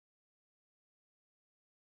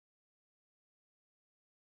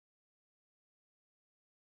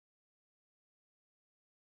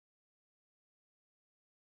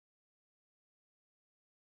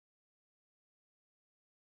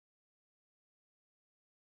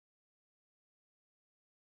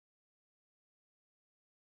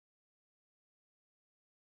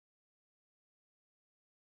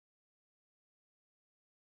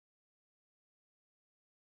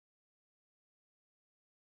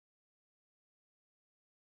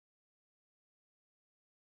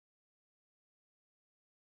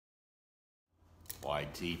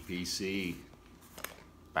YTPC,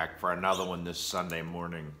 back for another one this Sunday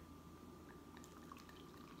morning.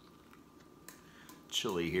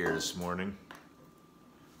 Chilly here this morning,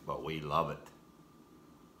 but we love it.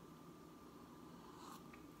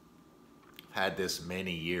 Had this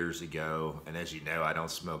many years ago, and as you know, I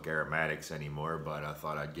don't smoke aromatics anymore, but I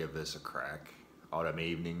thought I'd give this a crack. Autumn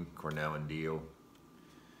Evening, Cornell and Diehl.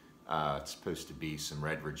 It's supposed to be some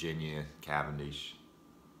Red Virginia Cavendish.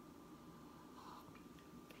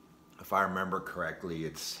 If I remember correctly,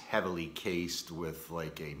 it's heavily cased with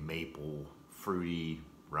like a maple, fruity,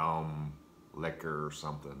 rum, liquor or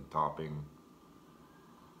something topping.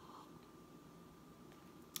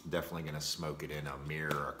 Definitely gonna smoke it in a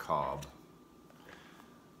mirror or a cob.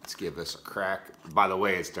 Let's give this a crack. By the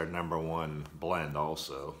way, it's their #1 blend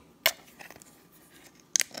also.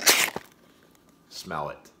 Smell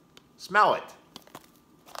it. Smell it.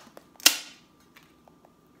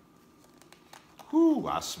 Whew,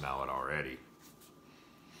 I smell it already.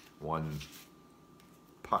 One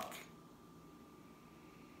puck.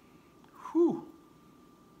 Whew.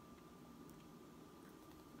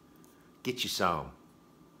 Get you some.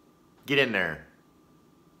 Get in there.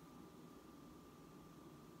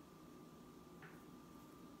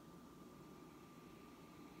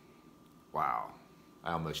 Wow.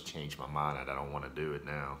 I almost changed my mind and I don't want to do it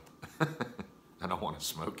now. I don't want to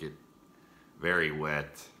smoke it. Very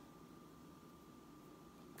wet.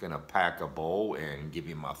 Gonna pack a bowl and give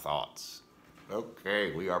you my thoughts.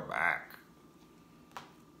 Okay, we are back.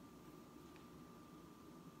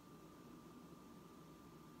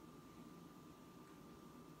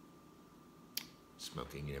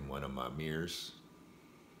 Smoking in one of my mirrors.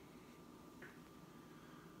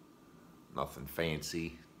 Nothing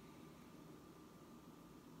fancy.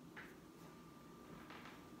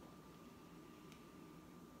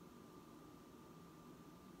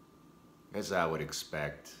 As I would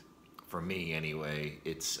expect, for me anyway,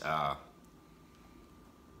 it's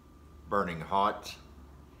burning hot.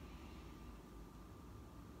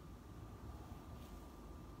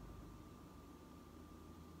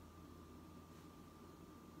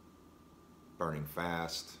 Burning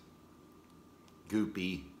fast.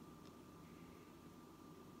 Goopy.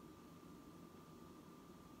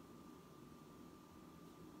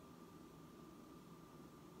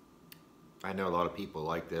 I know a lot of people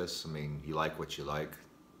like this. I mean, you like what you like.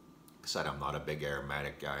 I said I'm not a big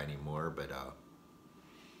aromatic guy anymore, but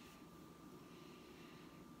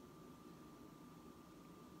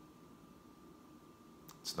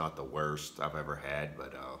it's not the worst I've ever had,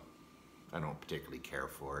 but I don't particularly care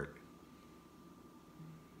for it.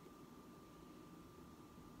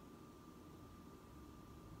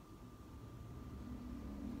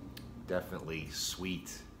 Definitely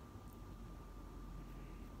sweet.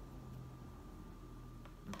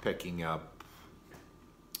 Picking up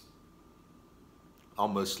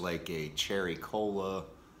almost like a cherry cola,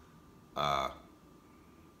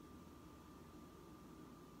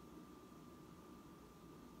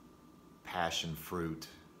 passion fruit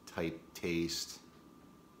type taste.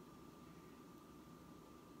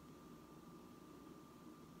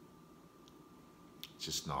 It's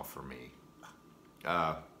just not for me.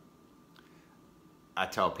 I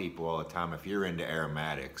tell people all the time, if you're into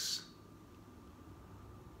aromatics,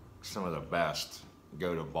 some of the best,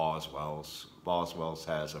 go to Boswell's. Boswell's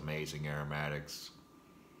has amazing aromatics.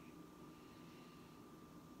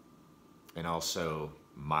 And also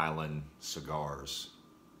Milan cigars.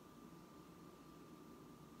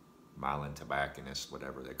 Milan tobacconists,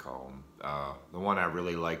 whatever they call them. The one I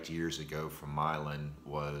really liked years ago from Milan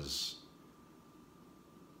was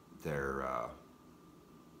their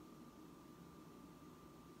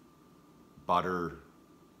butter,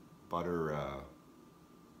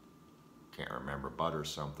 can't remember, butter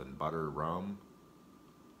something, butter rum.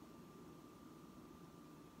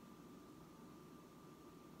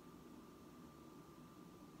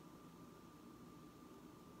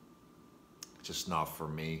 Just not for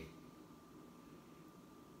me.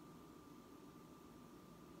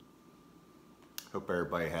 Hope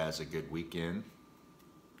everybody has a good weekend.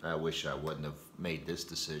 I wish I wouldn't have made this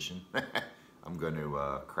decision. I'm going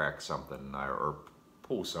to crack something or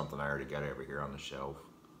pull something I already got over here on the shelf.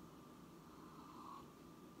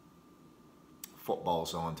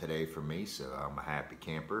 Football's on today for me, so I'm a happy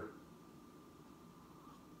camper.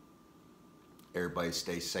 Everybody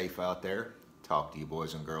stay safe out there. Talk to you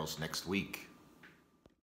boys and girls next week.